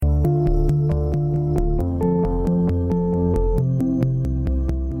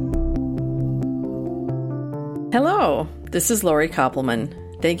Hello, this is Lori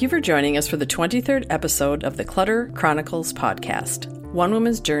Koppelman. Thank you for joining us for the 23rd episode of the Clutter Chronicles podcast, One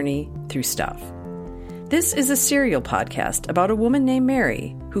Woman's Journey Through Stuff. This is a serial podcast about a woman named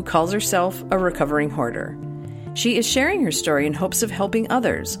Mary who calls herself a recovering hoarder. She is sharing her story in hopes of helping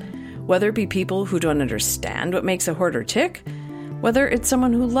others, whether it be people who don't understand what makes a hoarder tick, whether it's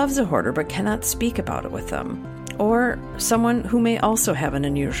someone who loves a hoarder but cannot speak about it with them, or someone who may also have an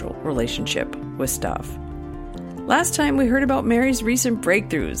unusual relationship with stuff. Last time we heard about Mary's recent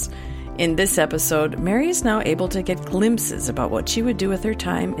breakthroughs. In this episode, Mary is now able to get glimpses about what she would do with her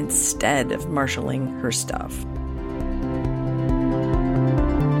time instead of marshaling her stuff.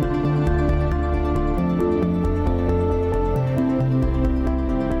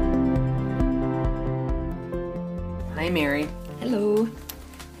 Hi, Mary. Hello.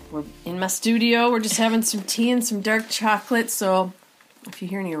 We're in my studio. We're just having some tea and some dark chocolate, so if you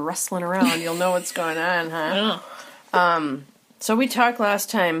hear any rustling around, you'll know what's going on, huh? Yeah. So we talked last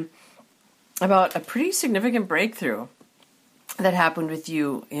time about a pretty significant breakthrough that happened with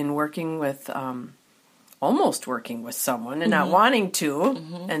you in working with, almost working with someone and not wanting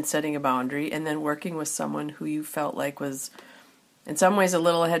to, and setting a boundary, and then working with someone who you felt like was, in some ways, a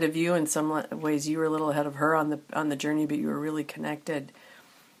little ahead of you, in some ways, you were a little ahead of her on the journey, but you were really connected.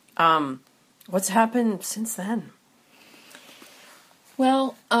 What's happened since then?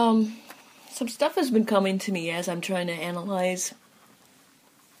 Well, some stuff has been coming to me as I'm trying to analyze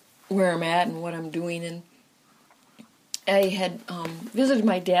where I'm at and what I'm doing. And I had visited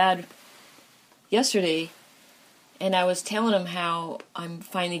my dad yesterday, and I was telling him how I'm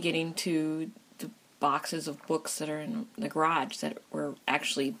finally getting to the boxes of books that are in the garage that were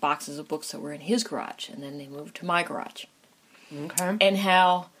actually boxes of books that were in his garage, and then they moved to my garage. Okay. And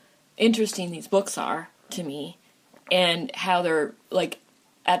how interesting these books are to me, and how they're, like,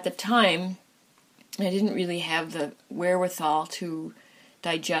 at the time, I didn't really have the wherewithal to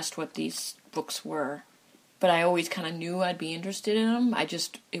digest what these books were, but I always kind of knew I'd be interested in them.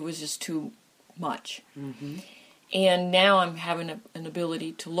 It was just too much. Mm-hmm. And now I'm having an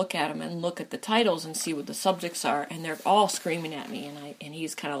ability to look at them and look at the titles and see what the subjects are, and they're all screaming at me, and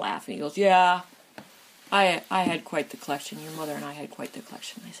he's kind of laughing. He goes, "Yeah, I had quite the collection. Your mother and I had quite the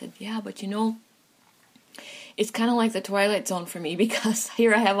collection." I said, "Yeah, but you know, it's kind of like the Twilight Zone for me, because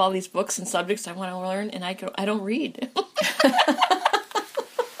here I have all these books and subjects I want to learn, and I don't read."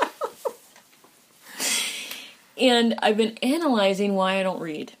 And I've been analyzing why I don't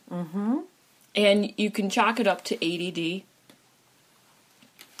read. Mm-hmm. And you can chalk it up to ADD.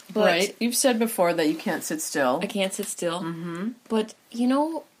 But right. You've said before that you can't sit still. I can't sit still. Mm-hmm. But, you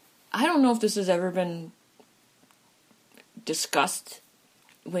know, I don't know if this has ever been discussed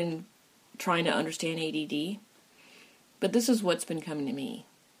when trying to understand ADD, but this is what's been coming to me.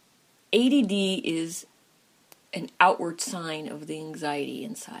 ADD is an outward sign of the anxiety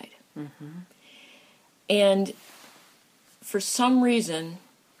inside. Mm-hmm. And for some reason,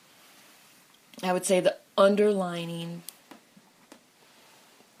 I would say the underlining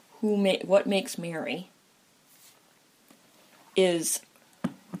what makes Mary is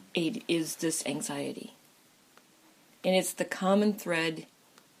this anxiety. And it's the common thread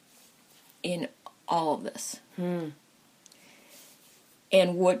in all of this. And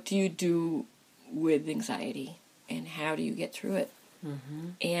what do you do with anxiety? And how do you get through it? Mm-hmm.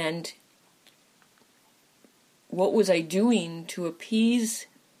 And what was I doing to appease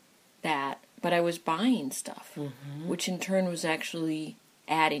that? But I was buying stuff, which in turn was actually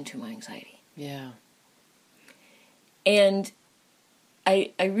adding to my anxiety. Yeah. And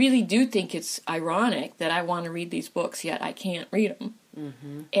I really do think it's ironic that I want to read these books, yet I can't read them.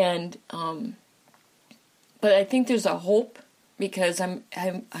 Mm-hmm. And but I think there's a hope, because I'm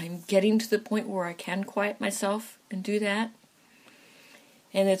getting to the point where I can quiet myself and do that.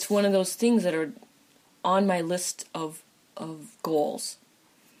 And it's one of those things that are on my list of goals.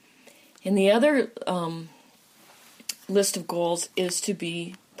 And the other list of goals is to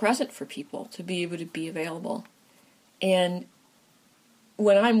be present for people, to be able to be available. And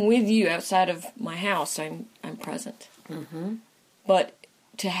when I'm with you outside of my house, I'm present. Mm-hmm. But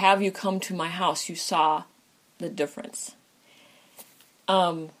to have you come to my house, you saw the difference.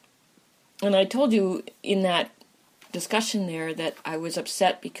 And I told you in that discussion there that I was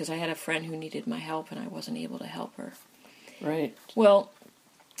upset because I had a friend who needed my help and I wasn't able to help her. Right. Well,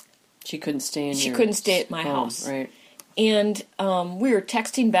 she couldn't stay at my house. Right. And we were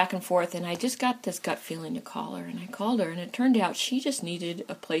texting back and forth, and I just got this gut feeling to call her. And I called her, and it turned out she just needed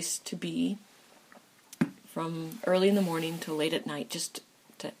a place to be from early in the morning till late at night, just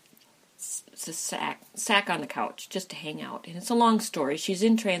to sack on the couch, just to hang out. And it's a long story. She's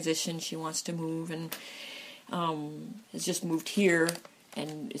in transition. She wants to move, and has just moved here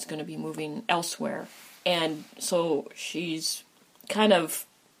and is going to be moving elsewhere. And so she's kind of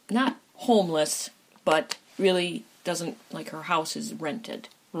not homeless, but really doesn't, like, her house is rented,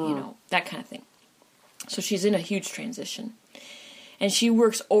 you know, that kind of thing. So she's in a huge transition. And she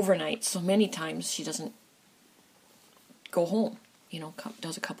works overnight, so many times she doesn't go home, you know,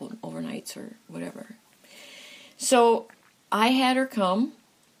 does a couple of overnights or whatever. So I had her come.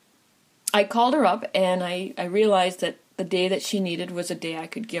 I called her up, and I realized that the day that she needed was a day I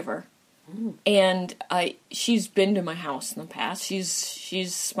could give her. And she's been to my house in the past.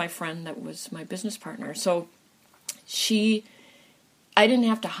 She's my friend that was my business partner. So I didn't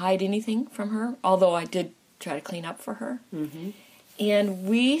have to hide anything from her, although I did try to clean up for her. Mm-hmm. And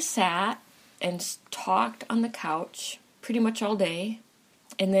we sat and talked on the couch pretty much all day.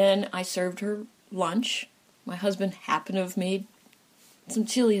 And then I served her lunch. My husband happened to have made some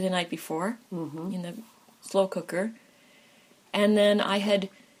chili the night before in the slow cooker. And then I had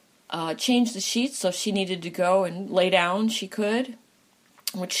changed the sheets, so if she needed to go and lay down, she could,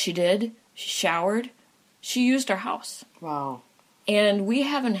 which she did. She showered. She used our house. Wow. And we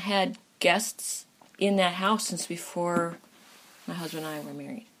haven't had guests in that house since before my husband and I were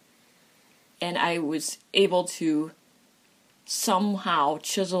married. And I was able to somehow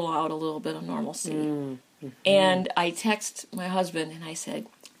chisel out a little bit of normalcy. Mm-hmm. And I text my husband and I said,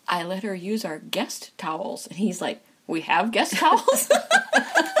 I let her use our guest towels. And he's like, we have guest towels?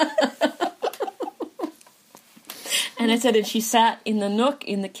 And I said, and she sat in the nook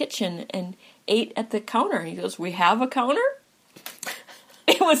in the kitchen and ate at the counter. And he goes, we have a counter?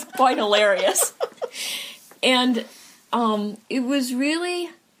 It was quite hilarious. And it was really,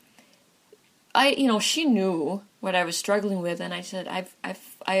 she knew what I was struggling with. And I said,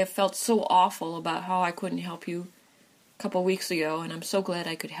 I have felt so awful about how I couldn't help you a couple of weeks ago. And I'm so glad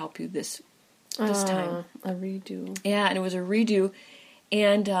I could help you this time. A redo. Yeah, and it was a redo.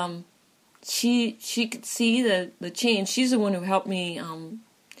 And she could see the change. She's the one who helped me.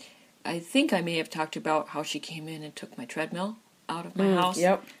 I think I may have talked about how she came in and took my treadmill out of my house.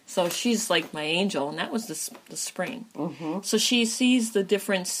 Yep. So she's like my angel, and that was the spring. Mm-hmm. So she sees the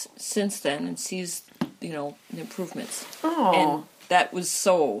difference since then and sees, the improvements. Oh. And that was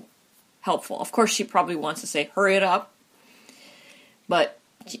so helpful. Of course, she probably wants to say, hurry it up. But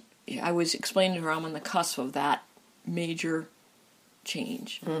I was explaining to her I'm on the cusp of that major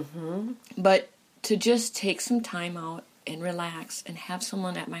change. Mm-hmm. But to just take some time out and relax and have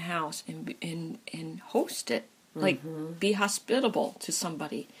someone at my house and host it, like be hospitable to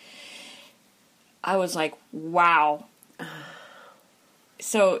somebody, I was like, wow.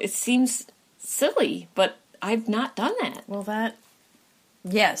 So it seems silly, but I've not done that. Well, that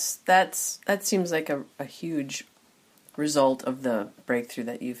seems like a huge result of the breakthrough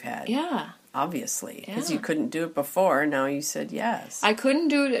that you've had. Yeah. Obviously, because you couldn't do it before. Now you said yes. I couldn't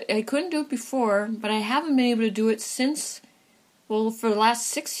do it before, but I haven't been able to do it since, for the last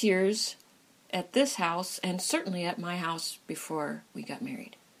 6 years at this house, and certainly at my house before we got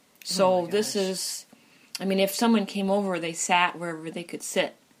married. So this is, if someone came over, they sat wherever they could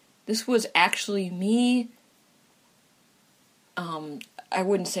sit. This was actually me, I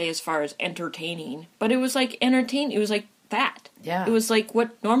wouldn't say as far as entertaining, but it was like entertaining. It was like that. Yeah. It was like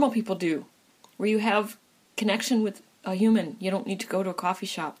what normal people do, where you have connection with a human. You don't need to go to a coffee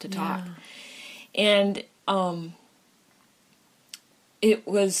shop to talk. And there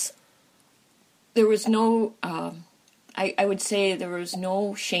was no, I would say there was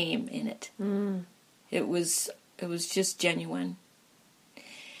no shame in it. Mm. It was just genuine.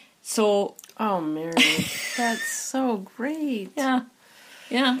 So. Oh, Mary, that's so great. Yeah.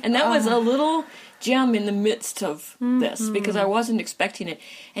 Yeah. And that was a little gem in the midst of this, because I wasn't expecting it.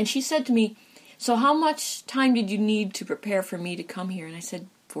 And she said to me, so how much time did you need to prepare for me to come here? And I said,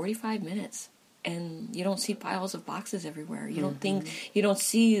 45 minutes. And you don't see piles of boxes everywhere. You don't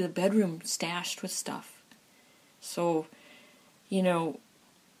see the bedroom stashed with stuff. So,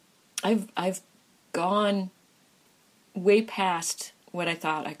 I've gone way past what I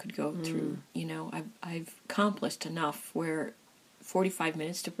thought I could go through. I've accomplished enough where 45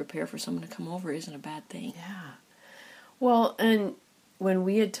 minutes to prepare for someone to come over isn't a bad thing. Yeah. Well, and when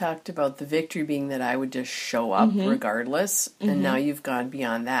we had talked about the victory being that I would just show up regardless, and now you've gone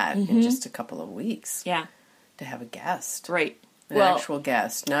beyond that in just a couple of weeks. Yeah. To have a guest. Right. An actual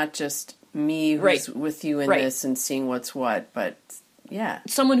guest, not just me who's with you in this and seeing what's what, but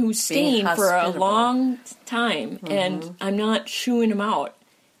someone who's staying for a long time, and I'm not shooing them out.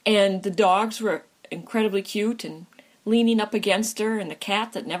 And the dogs were incredibly cute and leaning up against her, and the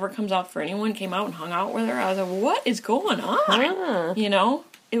cat that never comes out for anyone came out and hung out with her. I was like, what is going on?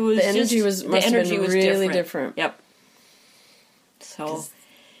 it was the energy just, must have been really different. Yep. So,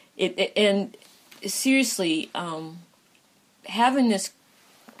 and seriously, having this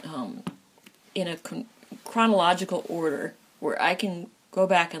in a chronological order where I can go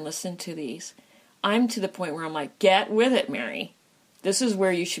back and listen to these, I'm to the point where I'm like, get with it, Mary. This is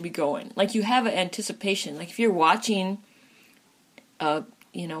where you should be going. Like, you have an anticipation. Like, if you're watching a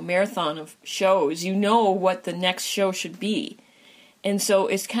marathon of shows, you know what the next show should be. And so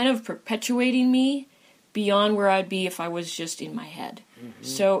it's kind of perpetuating me beyond where I'd be if I was just in my head. Mm-hmm.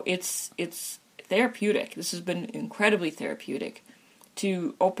 So it's therapeutic. This has been incredibly therapeutic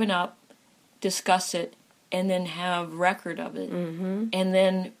to open up, discuss it, and then have record of it. Mm-hmm. And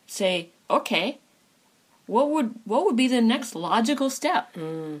then say, okay, what would be the next logical step?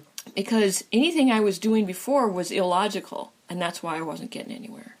 Mm. Because anything I was doing before was illogical, and that's why I wasn't getting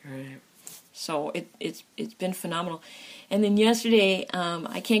anywhere. Right. So it's been phenomenal. And then yesterday,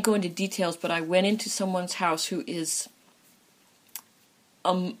 I can't go into details, but I went into someone's house who is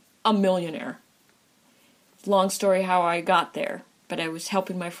a millionaire. Long story how I got there, but I was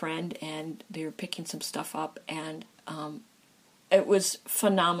helping my friend, and they were picking some stuff up, and it was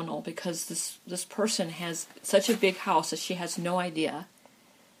phenomenal because this person has such a big house that she has no idea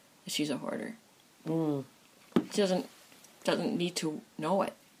that she's a hoarder. Mm. She doesn't need to know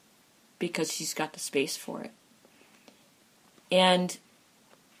it because she's got the space for it. And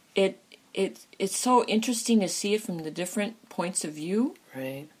it's so interesting to see it from the different points of view.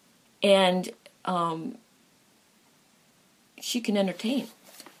 Right. And she can entertain.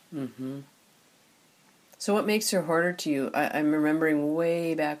 Mm-hmm. So what makes her hoarder to you? I'm remembering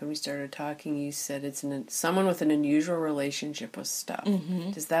way back when we started talking, you said it's someone with an unusual relationship with stuff.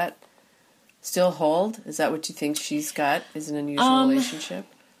 Mm-hmm. Does that still hold? Is that what you think she's got, is an unusual relationship?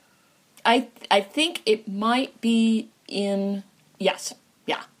 I think it might be in, yes,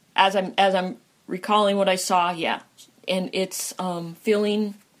 yeah. As I'm recalling what I saw, yeah. And it's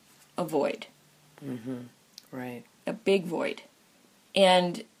filling a void. Mm-hmm. Right. A big void.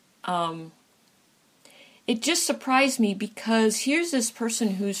 And it just surprised me because here's this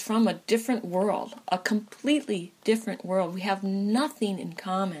person who's from a different world, a completely different world. We have nothing in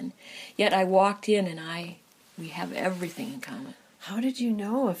common. Yet I walked in and we have everything in common. How did you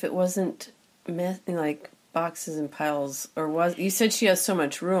know if it wasn't like boxes and piles, or you said she has so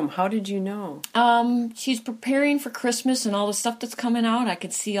much room? How did you know? She's preparing for Christmas and all the stuff that's coming out. I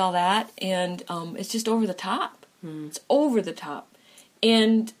could see all that, and it's just over the top. It's over the top,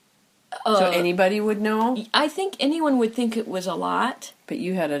 and so anybody would know. I think anyone would think it was a lot, but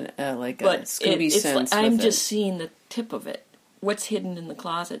you had a Scooby sense. I'm just seeing the tip of it. What's hidden in the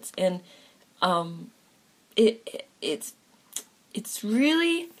closets, and it's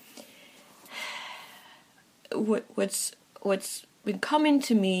really what's been coming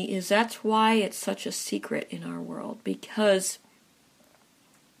to me is that's why it's such a secret in our world, because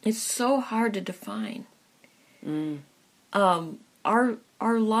it's so hard to define.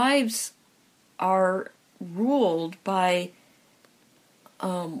 Our lives are ruled by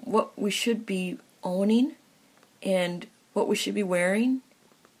what we should be owning and what we should be wearing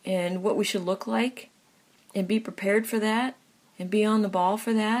and what we should look like, and be prepared for that and be on the ball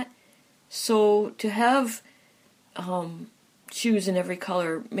for that. So to have shoes in every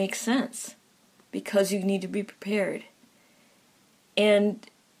color makes sense because you need to be prepared. And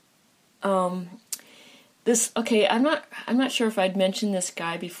I'm not sure if I'd mentioned this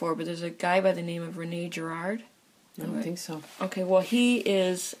guy before, but there's a guy by the name of Rene Girard. I don't think so. Okay, well, he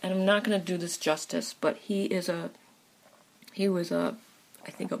is, and I'm not going to do this justice, but he was a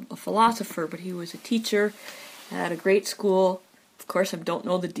philosopher, but he was a teacher at a great school. Of course, I don't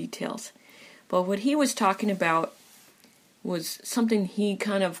know the details. But what he was talking about was something he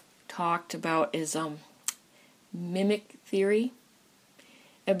kind of talked about is mimic theory,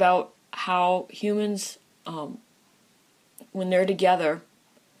 about how humans, when they're together,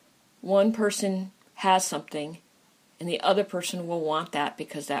 one person has something, and the other person will want that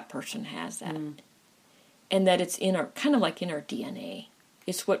because that person has that. And that it's kind of like in our DNA.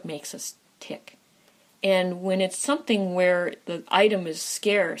 It's what makes us tick. And when it's something where the item is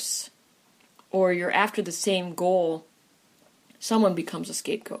scarce, or you're after the same goal, someone becomes a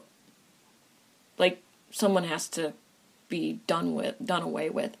scapegoat. Like, someone has to be done away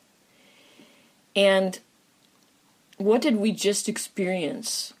with. And what did we just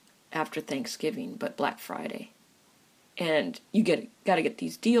experience after Thanksgiving but Black Friday? And you got to get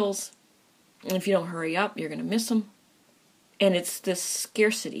these deals, and if you don't hurry up, you're going to miss them. And it's this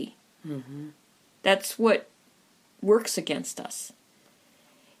scarcity. Mm-hmm. That's what works against us.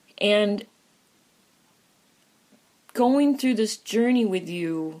 And going through this journey with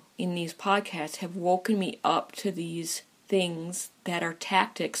you in these podcasts have woken me up to these things that are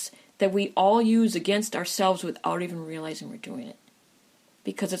tactics that we all use against ourselves without even realizing we're doing it.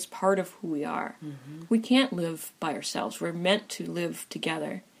 Because it's part of who we are. Mm-hmm. We can't live by ourselves. We're meant to live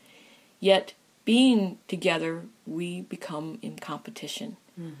together. Yet, being together, we become in competition.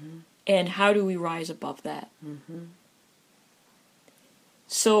 Mm-hmm. And how do we rise above that? Mm-hmm.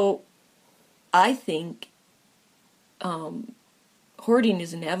 So, I think hoarding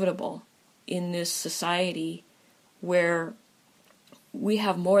is inevitable in this society where we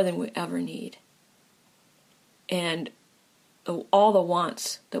have more than we ever need. And all the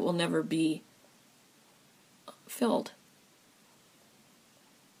wants that will never be filled.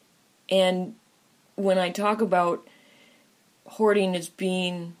 And when I talk about hoarding as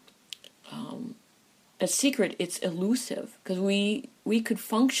being a secret, it's elusive, because we could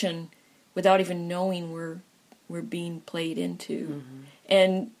function without even knowing we're being played into. Mm-hmm.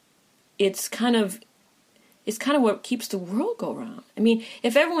 And it's kind of what keeps the world go round. I mean,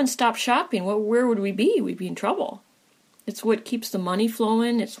 if everyone stopped shopping, where would we be? We'd be in trouble. It's what keeps the money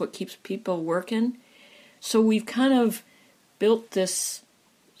flowing. It's what keeps people working. So we've kind of built this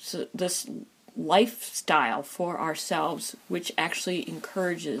lifestyle for ourselves, which actually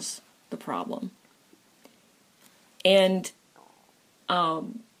encourages the problem. And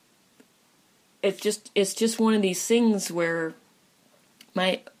it's just one of these things where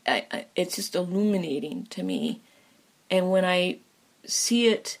it's just illuminating to me. And when I see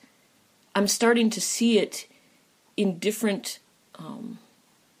it, I'm starting to see it in different,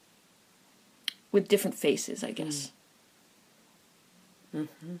 with different faces, I guess.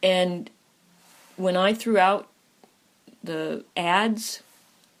 Mm-hmm. And when I threw out the ads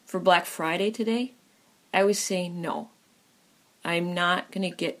for Black Friday today, I was saying, no, I'm not going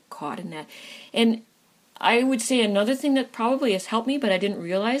to get caught in that. And I would say another thing that probably has helped me, but I didn't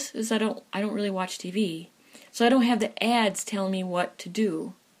realize, is I don't really watch TV. So I don't have the ads telling me what to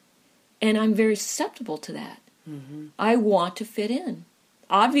do. And I'm very susceptible to that. Mm-hmm. I want to fit in.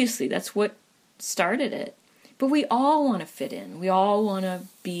 Obviously, that's what started it. But we all want to fit in. We all want to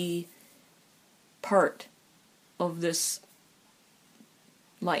be part of this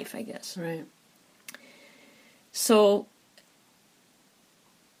life, I guess. Right. So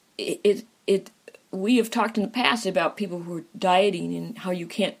we have talked in the past about people who are dieting and how you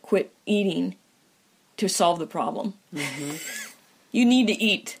can't quit eating to solve the problem. Mm-hmm. You need to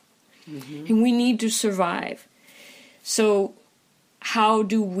eat. Mm-hmm. And we need to survive. So how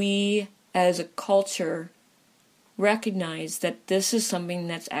do we, as a culture, recognize that this is something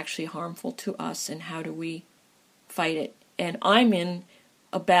that's actually harmful to us, and how do we fight it? And I'm in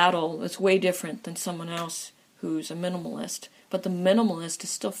a battle that's way different than someone else who's a minimalist, but the minimalist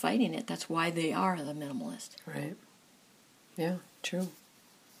is still fighting it. That's why they are the minimalist. Right. Yeah, true.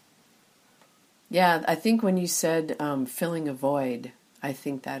 Yeah, I think when you said filling a void, I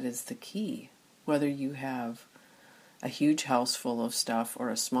think that is the key. Whether you have a huge house full of stuff or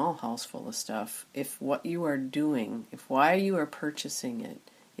a small house full of stuff, if what you are doing, if why you are purchasing it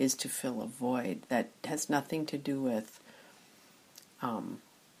is to fill a void, that has nothing to do with, what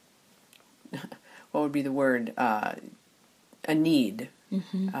would be the word, a need,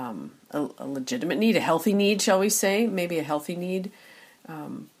 mm-hmm. A legitimate need, a healthy need, shall we say, maybe a healthy need.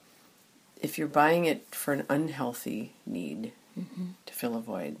 If you're buying it for an unhealthy need, mm-hmm. to fill a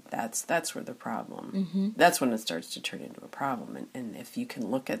void, that's where the problem, mm-hmm. that's when it starts to turn into a problem. And if you can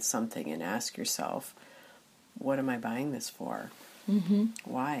look at something and ask yourself, what am I buying this for? Mm-hmm.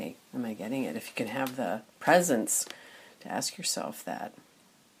 Why am I getting it? If you can have the presence to ask yourself that.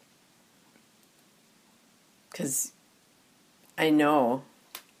 Because I know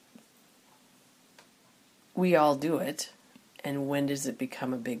we all do it. And when does it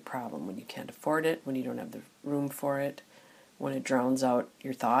become a big problem? When you can't afford it, when you don't have the room for it, when it drowns out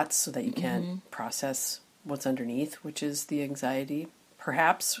your thoughts so that you can't mm-hmm. process what's underneath, which is the anxiety,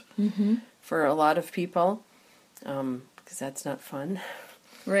 perhaps, mm-hmm. for a lot of people, because that's not fun.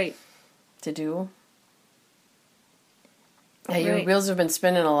 Right. To do. Yeah, right. Your wheels have been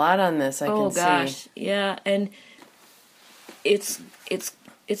spinning a lot on this, I can see. Oh, gosh. Yeah, and it's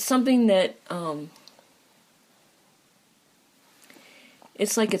something that...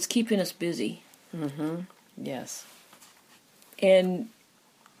 it's like it's keeping us busy. Mm-hmm. Yes. And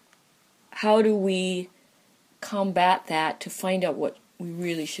how do we combat that to find out what we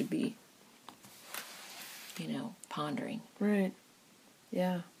really should be, pondering? Right.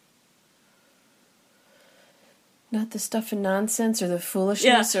 Yeah. Not the stuff and nonsense or the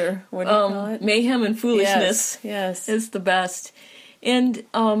foolishness, yeah. Or what do you call it? Mayhem and foolishness. Yes. Is the best. And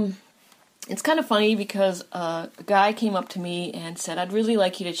it's kind of funny because a guy came up to me and said, I'd really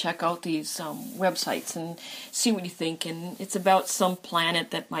like you to check out these websites and see what you think. And it's about some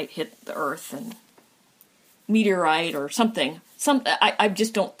planet that might hit the Earth and meteorite or something. I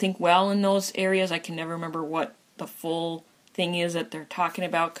just don't think well in those areas. I can never remember what the full thing is that they're talking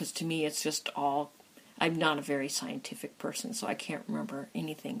about, because to me it's just all... I'm not a very scientific person, so I can't remember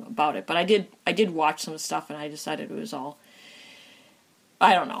anything about it. But I did watch some stuff, and I decided it was all...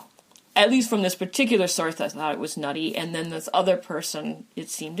 I don't know. At least from this particular source, I thought it was nutty. And then this other person, it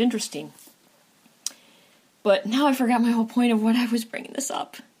seemed interesting. But now I forgot my whole point of what I was bringing this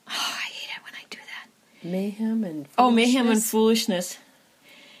up. Oh, I hate it when I do that. Mayhem and foolishness. Oh, mayhem and foolishness.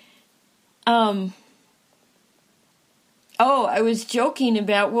 Oh, I was joking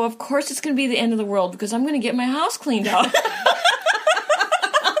about, well, of course it's going to be the end of the world because I'm going to get my house cleaned out.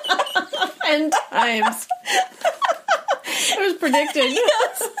 10 times. It was predicted.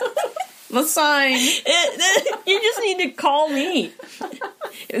 Yes. The sign. You just need to call me.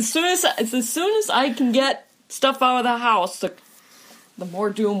 As soon as I can get stuff out of the house, the more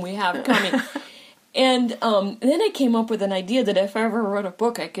doom we have coming. And then I came up with an idea that if I ever wrote a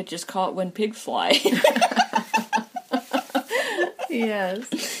book, I could just call it When Pigs Fly. Yes.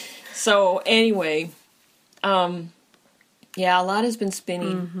 So anyway, yeah, a lot has been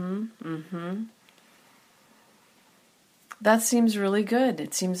spinning. Mm-hmm. Mm-hmm. That seems really good.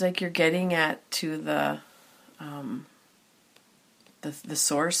 It seems like you're getting to the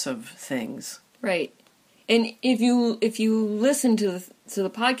source of things. Right. And if you listen to the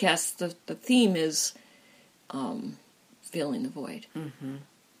podcast, the theme is filling the void. Mm-hmm.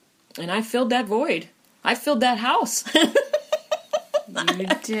 And I filled that void. I filled that house. You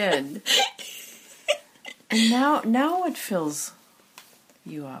did. And now what fills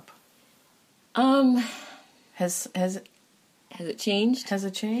you up? Has it changed? Has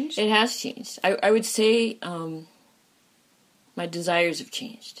it changed? It has changed. I would say my desires have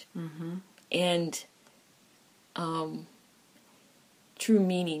changed. Mm-hmm. And true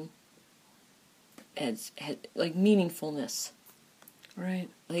meaning has like meaningfulness. Right.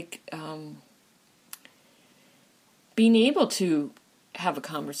 Like being able to have a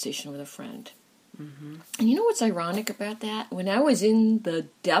conversation with a friend. Mm-hmm. And you know what's ironic about that? When I was in the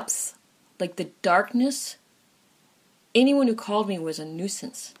depths, like the darkness, anyone who called me was a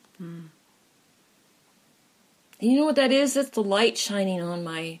nuisance. Mm. And you know what that is? That's the light shining on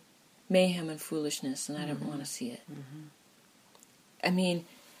my mayhem and foolishness, and I don't want to see it. Mm-hmm. I mean,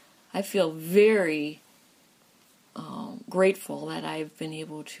 I feel very grateful that I've been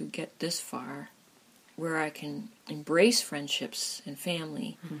able to get this far, where I can embrace friendships and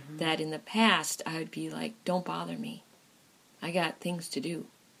family, mm-hmm. that in the past I would be like, don't bother me. I got things to do.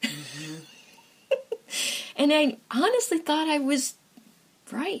 Mm-hmm. And I honestly thought I was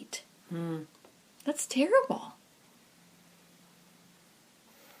right. Mm. That's terrible.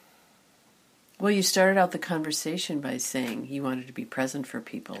 Well, you started out the conversation by saying you wanted to be present for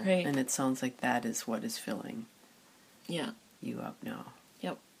people. Right. And it sounds like that is what is filling you up now.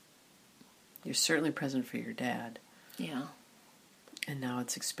 Yep. You're certainly present for your dad. Yeah. And now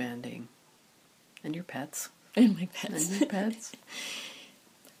it's expanding. And your pets. And my pets. And your pets.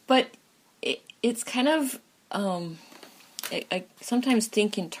 But it's kind of... I sometimes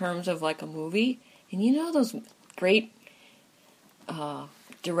think in terms of like a movie. And you know those great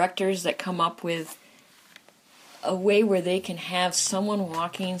directors that come up with a way where they can have someone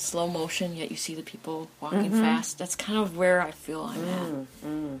walking slow motion, yet you see the people walking mm-hmm. fast? That's kind of where I feel I'm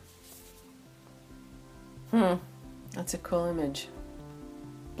at. That's a cool image.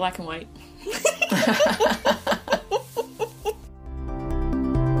 Black and white.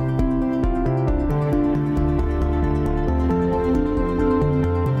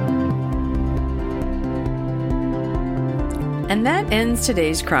 And that ends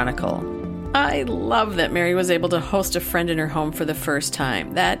today's Chronicle. I love that Mary was able to host a friend in her home for the first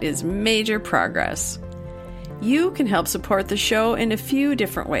time. That is major progress. You can help support the show in a few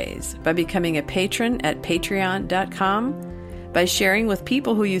different ways: by becoming a patron at patreon.com, by sharing with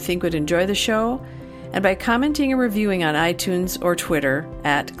people who you think would enjoy the show, and by commenting and reviewing on iTunes or Twitter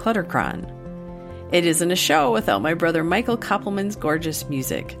at Cluttercron. It isn't a show without my brother Michael Koppelman's gorgeous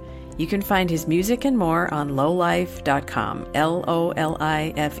music. You can find his music and more on lowlife.com, LOLIFE.com.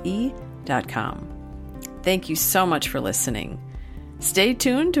 Thank you so much for listening. Stay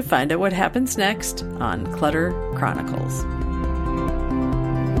tuned to find out what happens next on Clutter Chronicles.